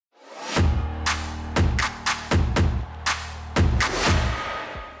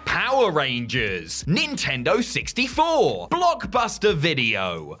Power Rangers, Nintendo 64, Blockbuster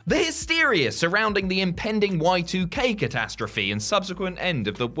Video, the hysteria surrounding the impending Y2K catastrophe and subsequent end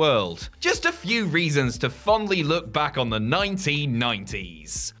of the world. Just a few reasons to fondly look back on the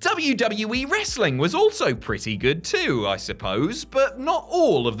 1990s. WWE wrestling was also pretty good too, I suppose, but not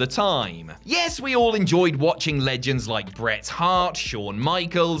all of the time. Yes, we all enjoyed watching legends like Bret Hart, Shawn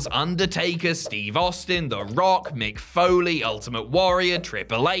Michaels, Undertaker, Steve Austin, The Rock, Mick Foley, Ultimate Warrior,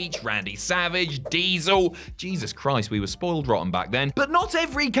 Triple H, Randy Savage, Diesel. Jesus Christ, we were spoiled rotten back then. But not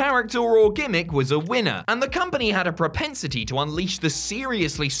every character or gimmick was a winner, and the company had a propensity to unleash the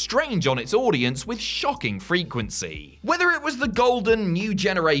seriously strange on its audience with shocking frequency. Whether it was the golden, new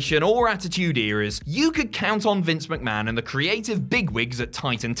generation, or attitude eras, you could count on Vince McMahon and the creative bigwigs at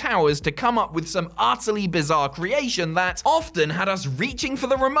Titan Towers to come up with some utterly bizarre creation that often had us reaching for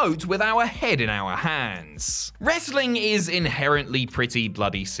the remote with our head in our hands. Wrestling is inherently pretty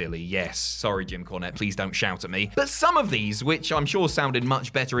bloody silly, yes. Sorry, Jim Cornette, please don't shout at me. But some of these, which I'm sure sounded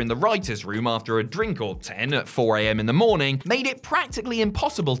much better in the writer's room after a drink or 10 at 4 AM in the morning, made it practically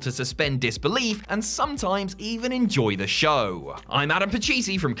impossible to suspend disbelief and sometimes even enjoy the show. I'm Adam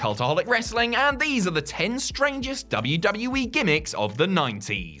Pachisi from Cultaholic Wrestling, and these are the 10 strangest WWE gimmicks of the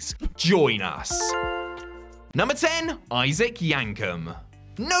 90s. Join us. Number 10, Isaac Yankem.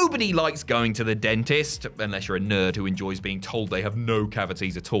 Nobody likes going to the dentist, unless you're a nerd who enjoys being told they have no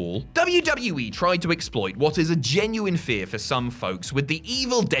cavities at all. WWE tried to exploit what is a genuine fear for some folks with the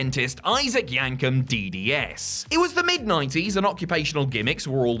evil dentist Isaac Yankem DDS. It was the mid-90s and occupational gimmicks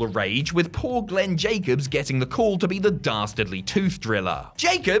were all the rage, with poor Glenn Jacobs getting the call to be the dastardly tooth driller.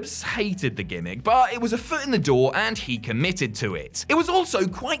 Jacobs hated the gimmick, but it was a foot in the door and he committed to it. It was also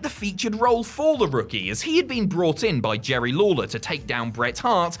quite the featured role for the rookie, as he had been brought in by Jerry Lawler to take down Bret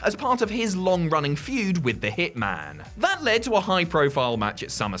Hart as part of his long-running feud with the Hitman. That led to a high-profile match at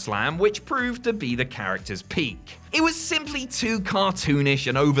SummerSlam, which proved to be the character's peak. It was simply too cartoonish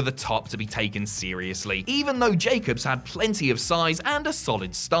and over the top to be taken seriously, even though Jacobs had plenty of size and a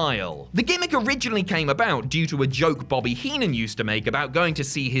solid style. The gimmick originally came about due to a joke Bobby Heenan used to make about going to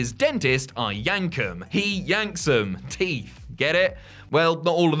see his dentist, I yank 'em. He yanks 'em. Teeth. Get it? Well,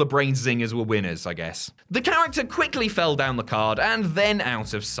 not all of the brain zingers were winners, I guess. The character quickly fell down the card and then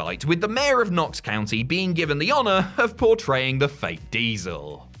out of sight, with the mayor of Knox County being given the honor of portraying the fake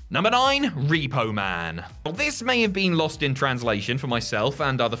Diesel. Number 9, Repo Man. Well, this may have been lost in translation for myself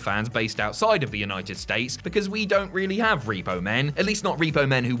and other fans based outside of the United States, because we don't really have Repo Men, at least not Repo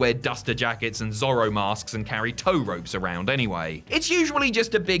Men who wear duster jackets and Zorro masks and carry tow ropes around anyway. It's usually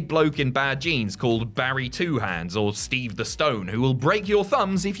just a big bloke in bad jeans called Barry Two Hands or Steve the Stone who will break your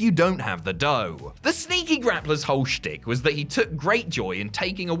thumbs if you don't have the dough. The sneaky grappler's whole shtick was that he took great joy in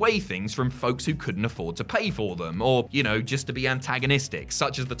taking away things from folks who couldn't afford to pay for them, or, you know, just to be antagonistic,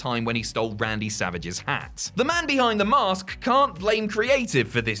 such as the time when he stole Randy Savage's hat. The man behind the mask can't blame creative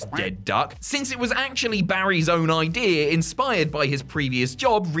for this dead duck, since it was actually Barry's own idea, inspired by his previous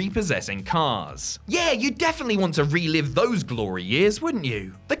job repossessing cars. Yeah, you definitely want to relive those glory years, wouldn't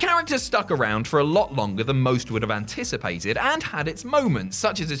you? The character stuck around for a lot longer than most would have anticipated and had its moments,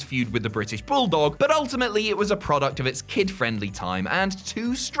 such as his feud with the British Bulldog, but ultimately it was a product of its kid-friendly time and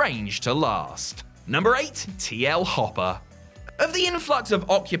too strange to last. Number 8, TL Hopper. Of the influx of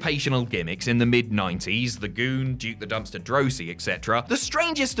occupational gimmicks in the mid-90s, the Goon, Duke the Dumpster Drosy, etc., the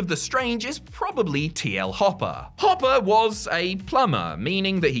strangest of the strange is probably TL Hopper. Hopper was a plumber,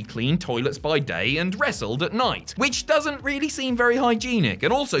 meaning that he cleaned toilets by day and wrestled at night, which doesn't really seem very hygienic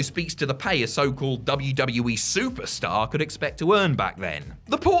and also speaks to the pay a so-called WWE superstar could expect to earn back then.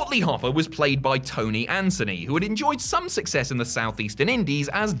 The portly Hopper was played by Tony Anthony, who had enjoyed some success in the southeastern indies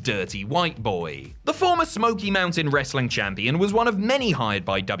as Dirty White Boy. The former Smoky Mountain Wrestling champion was one of many hired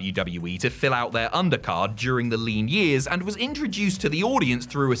by WWE to fill out their undercard during the lean years and was introduced to the audience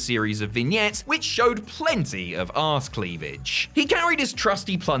through a series of vignettes which showed plenty of arse cleavage. He carried his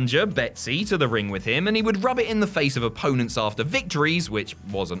trusty plunger, Betsy, to the ring with him, and he would rub it in the face of opponents after victories, which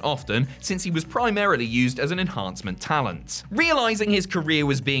wasn't often, since he was primarily used as an enhancement talent. Realizing his career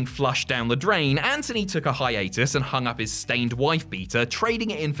was being flushed down the drain, Anthony took a hiatus and hung up his stained wife beater,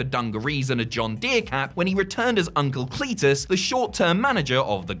 trading it in for dungarees and a John Deere cap when he returned as Uncle Cletus, the short-term manager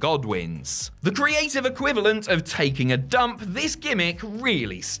of the Godwins. The creative equivalent of taking a dump, this gimmick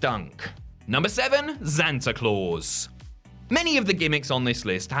really stunk. Number 7, Santa Claus. Many of the gimmicks on this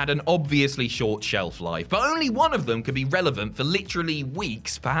list had an obviously short shelf life, but only one of them could be relevant for literally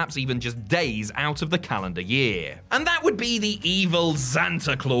weeks, perhaps even just days out of the calendar year. And that would be the evil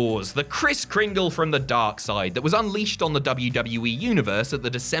Santa Claus, the Kris Kringle from the dark side that was unleashed on the WWE Universe at the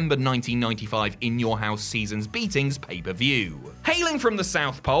December 1995 In Your House Seasons Beatings pay-per-view. Hailing from the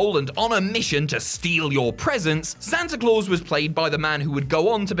South Pole and on a mission to steal your presents, Santa Claus was played by the man who would go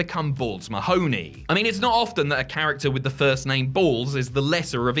on to become Balls Mahoney. I mean, it's not often that a character with the first name Balls is the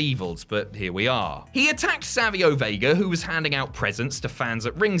lesser of evils, but here we are. He attacked Savio Vega, who was handing out presents to fans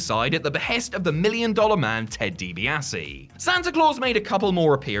at ringside at the behest of the $1 Million Man Ted DiBiase. Santa Claus made a couple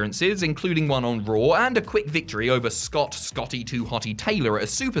more appearances, including one on Raw and a quick victory over Scotty Too Hottie Taylor at a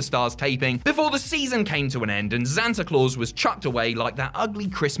Superstars taping, before the season came to an end and Santa Claus was chucked away like that ugly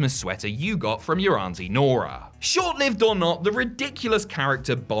Christmas sweater you got from your Auntie Nora. Short-lived or not, the ridiculous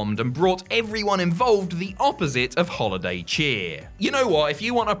character bombed and brought everyone involved the opposite of holiday cheer. You know what, if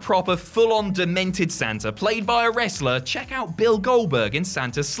you want a proper full-on demented Santa played by a wrestler, check out Bill Goldberg in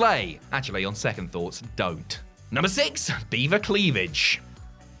Santa's Sleigh. Actually, on second thoughts, don't. Number 6, Beaver Cleavage.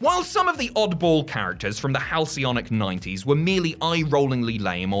 While some of the oddball characters from the halcyonic 90s were merely eye-rollingly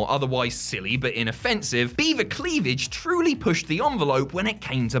lame or otherwise silly but inoffensive, Beaver Cleavage truly pushed the envelope when it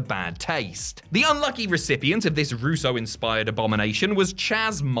came to bad taste. The unlucky recipient of this Russo-inspired abomination was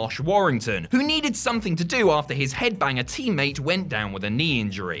Chaz Mosh Warrington, who needed something to do after his headbanger teammate went down with a knee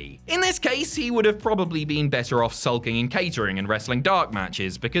injury. In this case, he would have probably been better off sulking in catering and wrestling dark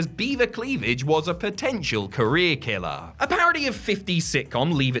matches, because Beaver Cleavage was a potential career killer. A parody of 50s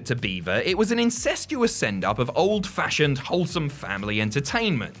sitcom Leave It to Beaver, it was an incestuous send-up of old-fashioned, wholesome family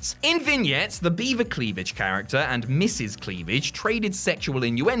entertainment. In vignettes, the Beaver Cleavage character and Mrs. Cleavage traded sexual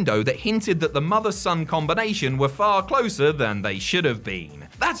innuendo that hinted that the mother-son combination were far closer than they should have been.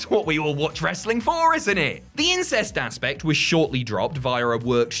 That's what we all watch wrestling for, isn't it? The incest aspect was shortly dropped via a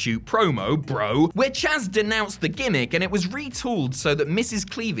worked shoot promo, Bro, where Chaz denounced the gimmick and it was retooled so that Mrs.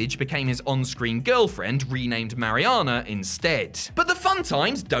 Cleavage became his on-screen girlfriend, renamed Mariana instead. But the fun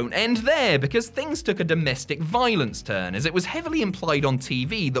times don't end there, because things took a domestic violence turn, as it was heavily implied on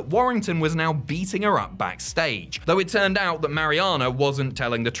TV that Warrington was now beating her up backstage. Though it turned out that Mariana wasn't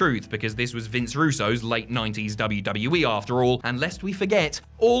telling the truth, because this was Vince Russo's late 90s WWE after all, and lest we forget,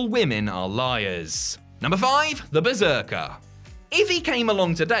 all women are liars. Number 5, the Berserker. If he came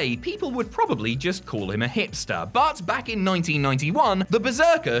along today, people would probably just call him a hipster, but back in 1991, the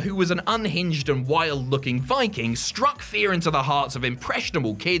Berserker, who was an unhinged and wild-looking Viking, struck fear into the hearts of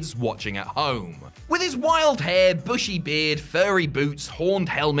impressionable kids watching at home. With his wild hair, bushy beard, furry boots, horned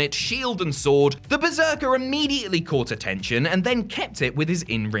helmet, shield and sword, the Berserker immediately caught attention and then kept it with his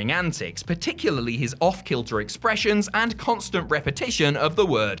in-ring antics, particularly his off-kilter expressions and constant repetition of the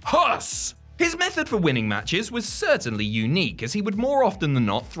word "Huss!" His method for winning matches was certainly unique, as he would more often than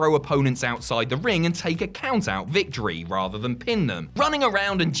not throw opponents outside the ring and take a count-out victory rather than pin them, running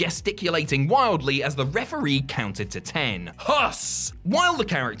around and gesticulating wildly as the referee counted to 10. Huss! While the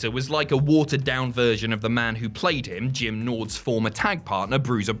character was like a watered-down version of the man who played him, Jim Nord's former tag partner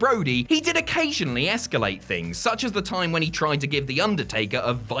Bruiser Brody, he did occasionally escalate things, such as the time when he tried to give The Undertaker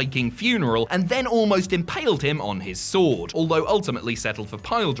a Viking funeral and then almost impaled him on his sword, although ultimately settled for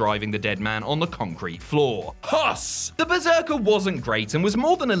pile-driving the dead man on the concrete floor. Huss! The Berserker wasn't great and was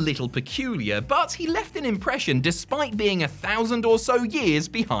more than a little peculiar, but he left an impression despite being 1,000 or so years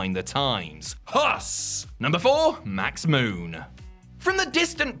behind the times. Huss! Number 4, Max Moon. From the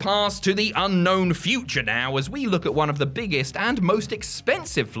distant past to the unknown future now, as we look at one of the biggest and most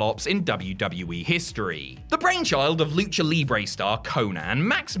expensive flops in WWE history. The brainchild of Lucha Libre star Conan,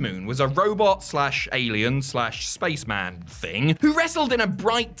 Max Moon was a robot/alien/spaceman thing who wrestled in a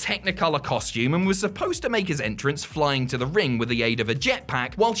bright Technicolor costume and was supposed to make his entrance flying to the ring with the aid of a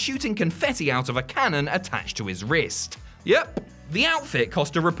jetpack while shooting confetti out of a cannon attached to his wrist. Yep. The outfit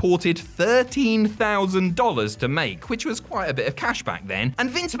cost a reported $13,000 to make, which was quite a bit of cash back then, and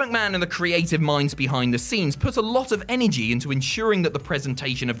Vince McMahon and the creative minds behind the scenes put a lot of energy into ensuring that the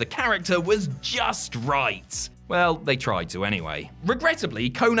presentation of the character was just right. Well, they tried to anyway. Regrettably,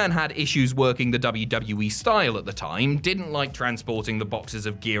 Conan had issues working the WWE style at the time, didn't like transporting the boxes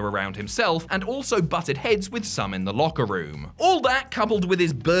of gear around himself, and also butted heads with some in the locker room. All that, coupled with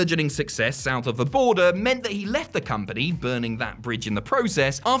his burgeoning success south of the border, meant that he left the company, burning that bridge in the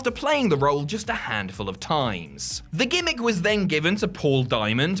process, after playing the role just a handful of times. The gimmick was then given to Paul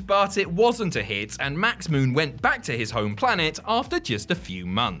Diamond, but it wasn't a hit, and Max Moon went back to his home planet after just a few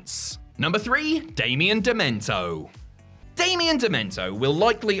months. Number 3, Damien Demento. Damien Demento will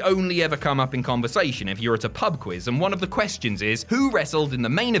likely only ever come up in conversation if you're at a pub quiz, and one of the questions is, who wrestled in the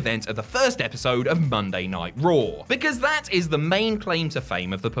main event of the first episode of Monday Night Raw? Because that is the main claim to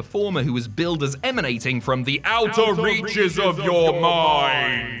fame of the performer who was billed as emanating from the outer reaches of your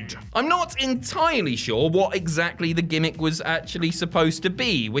mind. I'm not entirely sure what exactly the gimmick was actually supposed to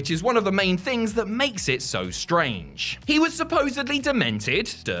be, which is one of the main things that makes it so strange. He was supposedly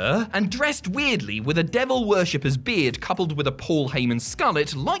demented, and dressed weirdly with a devil worshipper's beard coupled filled with a Paul Heyman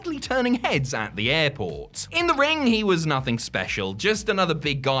skullet, likely turning heads at the airport. In the ring, he was nothing special, just another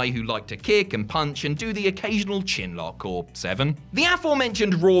big guy who liked to kick and punch and do the occasional chinlock or 7. The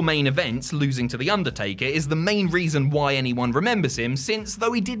aforementioned Raw main event, losing to The Undertaker, is the main reason why anyone remembers him, since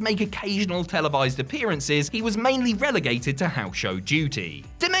though he did make occasional televised appearances, he was mainly relegated to house show duty.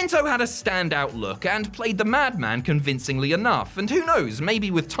 Demento had a standout look and played the madman convincingly enough, and who knows,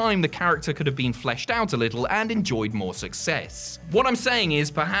 maybe with time the character could have been fleshed out a little and enjoyed more success. What I'm saying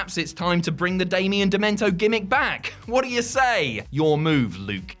is, perhaps it's time to bring the Damien Demento gimmick back. What do you say? Your move,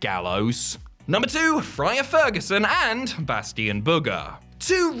 Luke Gallows. Number 2, Friar Ferguson and Bastion Booger.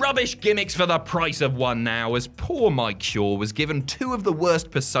 2 rubbish gimmicks for the price of one now, as poor Mike Shaw was given 2 of the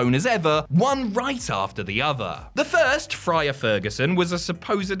worst personas ever, one right after the other. The first, Friar Ferguson, was a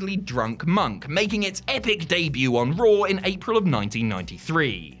supposedly drunk monk, making its epic debut on Raw in April of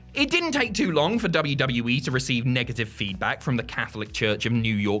 1993. It didn't take too long for WWE to receive negative feedback from the Catholic Church of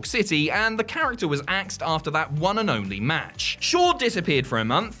New York City, and the character was axed after that one and only match. Shaw disappeared for a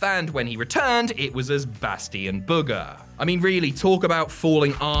month, and when he returned, it was as Bastion Booger. I mean, really, talk about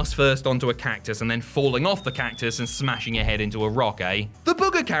falling arse first onto a cactus and then falling off the cactus and smashing your head into a rock, eh? The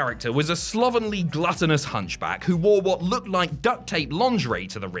Booger character was a slovenly, gluttonous hunchback who wore what looked like duct tape lingerie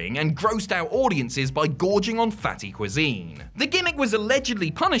to the ring and grossed out audiences by gorging on fatty cuisine. The gimmick was allegedly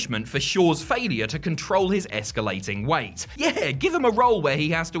punishment for Shaw's failure to control his escalating weight. Yeah, give him a role where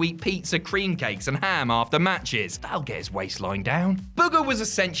he has to eat pizza, cream cakes, and ham after matches. That'll get his waistline down. Booger was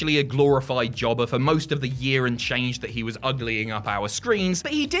essentially a glorified jobber for most of the year and change that he was uglying up our screens,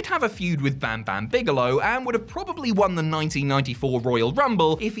 but he did have a feud with Bam Bam Bigelow and would have probably won the 1994 Royal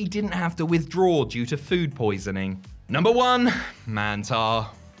Rumble if he didn't have to withdraw due to food poisoning. Number 1, Mantar.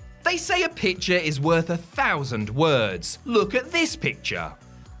 They say a picture is worth 1,000 words. Look at this picture.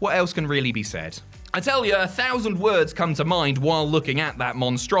 What else can really be said? I tell you, 1,000 words come to mind while looking at that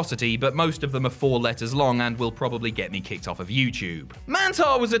monstrosity, but most of them are 4 letters long and will probably get me kicked off of YouTube.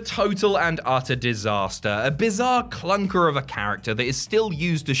 Mantar was a total and utter disaster, a bizarre clunker of a character that is still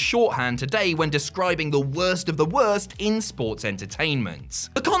used as shorthand today when describing the worst of the worst in sports entertainment.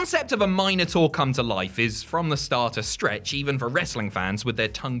 The concept of a Minotaur come to life is, from the start, a stretch, even for wrestling fans with their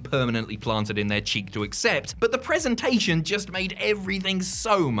tongue permanently planted in their cheek to accept, but the presentation just made everything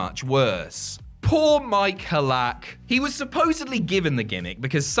so much worse. Poor Mike Halak. He was supposedly given the gimmick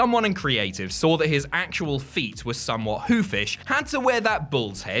because someone in creative saw that his actual feet were somewhat hoofish, had to wear that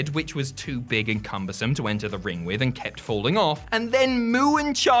bull's head, which was too big and cumbersome to enter the ring with and kept falling off, and then moo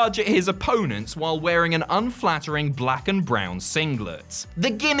and charge at his opponents while wearing an unflattering black and brown singlet. The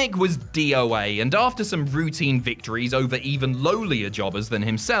gimmick was DOA, and after some routine victories over even lowlier jobbers than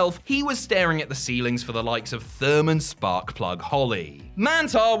himself, he was staring at the ceilings for the likes of Thurman Sparkplug Holly.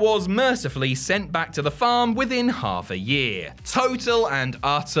 Mantar was mercifully sent back to the farm within half a year. Total and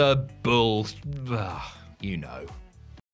utter bull... you know.